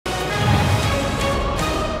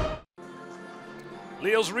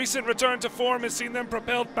Lille's recent return to form has seen them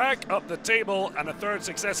propelled back up the table, and a third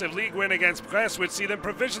successive league win against Brest would see them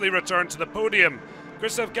provisionally return to the podium.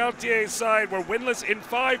 Christophe Gautier's side were winless in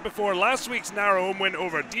 5 before last week's narrow home win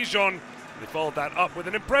over Dijon. They followed that up with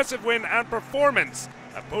an impressive win and performance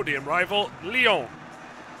at podium rival Lyon.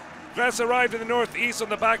 Brest arrived in the northeast on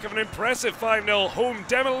the back of an impressive 5-0 home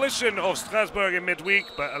demolition of Strasbourg in midweek,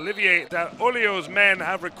 but Olivier Daolio's men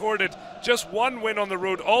have recorded just 1 win on the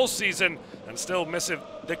road all season and still miss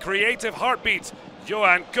the creative heartbeat,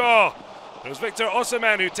 Johan Kor. It was Victor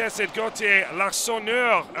OSIMHEN who tested Gautier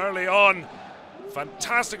LARSONNEUR early on.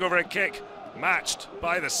 Fantastic overhead kick, matched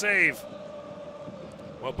by the save.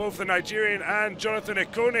 While both the Nigerian and Jonathan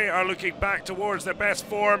IKONE are looking back towards their best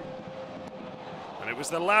form, and it was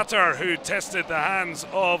the latter who tested the hands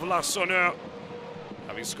of LARSONNEUR,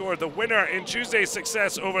 having scored the winner in Tuesday's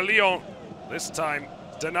success over Lyon, this time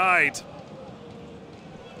denied.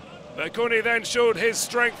 But IKONE then showed his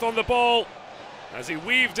strength on the ball as he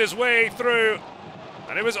weaved his way through,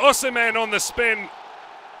 and it was OSIMHEN on the spin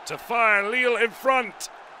to fire Lille in front.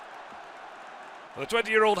 The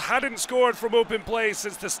 20-year-old hadn't scored from open play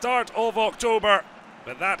since the start of October,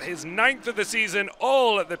 but that his 9th of the season,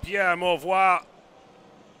 all at the Pierre Mauroy.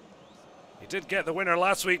 He did get the winner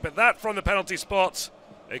last week, but that from the penalty spot.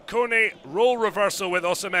 IKONE role reversal with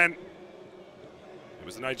OSIMHEN. It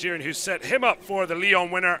was the Nigerian who set him up for the Lyon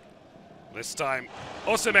winner. This time,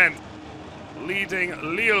 OSIMHEN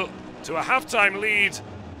leading Lille to a halftime lead.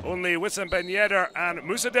 Only Wissam Ben Yedder and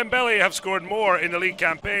Moussa Dembele have scored more in the league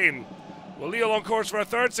campaign. Well, Lille on course for a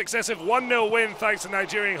third successive 1-0 win thanks to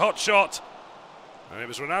Nigerian hotshot. And it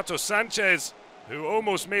was Renato Sanchez who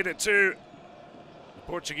almost made it too. The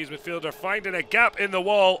Portuguese midfielder finding a gap in the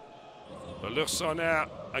wall. But LARSONNEUR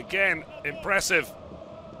again impressive.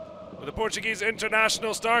 With the Portuguese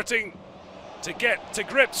international starting to get to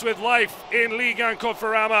grips with life in Ligue and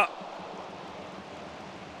Conforama.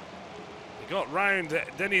 He got round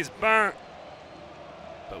Denis Bain,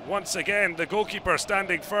 but once again the goalkeeper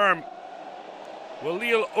standing firm. Well,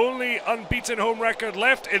 Lille only unbeaten home record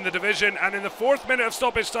left in the division, and in the 4th minute of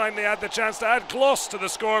stoppage time they had the chance to add gloss to the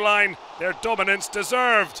scoreline. Their dominance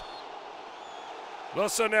deserved.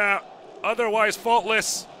 LARSONNEUR otherwise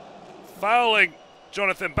faultless, fouling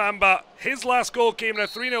Jonathan Bamba. His last goal came in a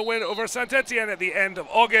 3-0 win over Saint-Etienne at the end of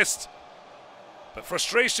August. But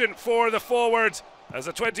frustration for the forward as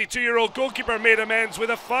the 22-year-old goalkeeper made amends with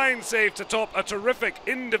a fine save to top a terrific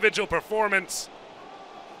individual performance.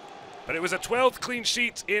 But it was a 12th clean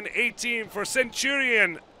sheet in 18 for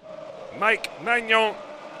Centurion MAIGNAN,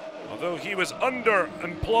 although he was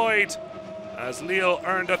underemployed, as Lille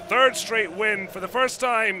earned a 3rd straight win for the first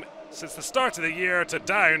time since the start of the year to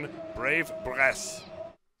down brave Brest.